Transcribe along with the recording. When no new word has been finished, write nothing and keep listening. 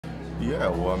Yeah,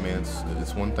 well, I mean,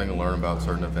 it's one thing to learn about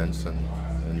certain events in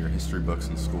your history books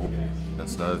in school.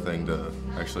 It's another thing to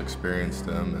actually experience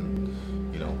them and,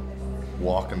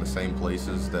 walk in the same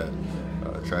places that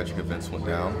tragic events went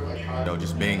down.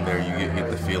 Just being there, you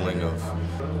get the feeling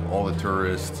of all the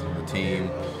tourists, the team.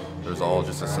 There's all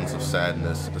just a sense of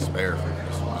sadness, despair for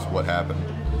just what happened.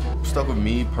 Stuck with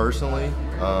me personally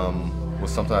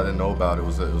was something I didn't know about. It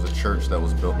was a church that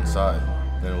was built inside.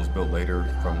 And it was built later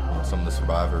from some of the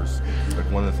survivors. Like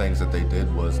one of the things that they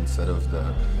did was, instead of the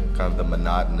kind of the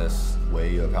monotonous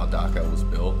way of how Dachau was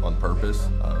built on purpose,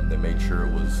 they made sure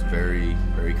it was very,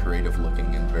 very creative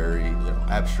looking and very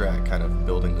abstract kind of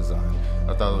building design.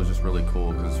 I thought it was just really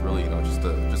cool because it's really just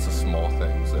the small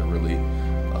things that really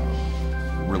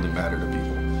matter to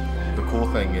people. The cool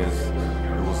thing is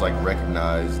it was like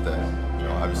recognized that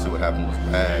obviously what happened was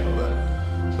bad, but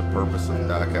the purpose of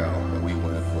Dachau that we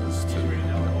went was to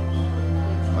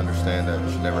understand that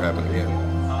it should never happen again.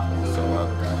 So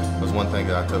it was one thing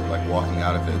that I took, like walking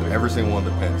out of it. Every single one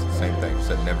of the pins, the same thing,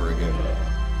 said never again.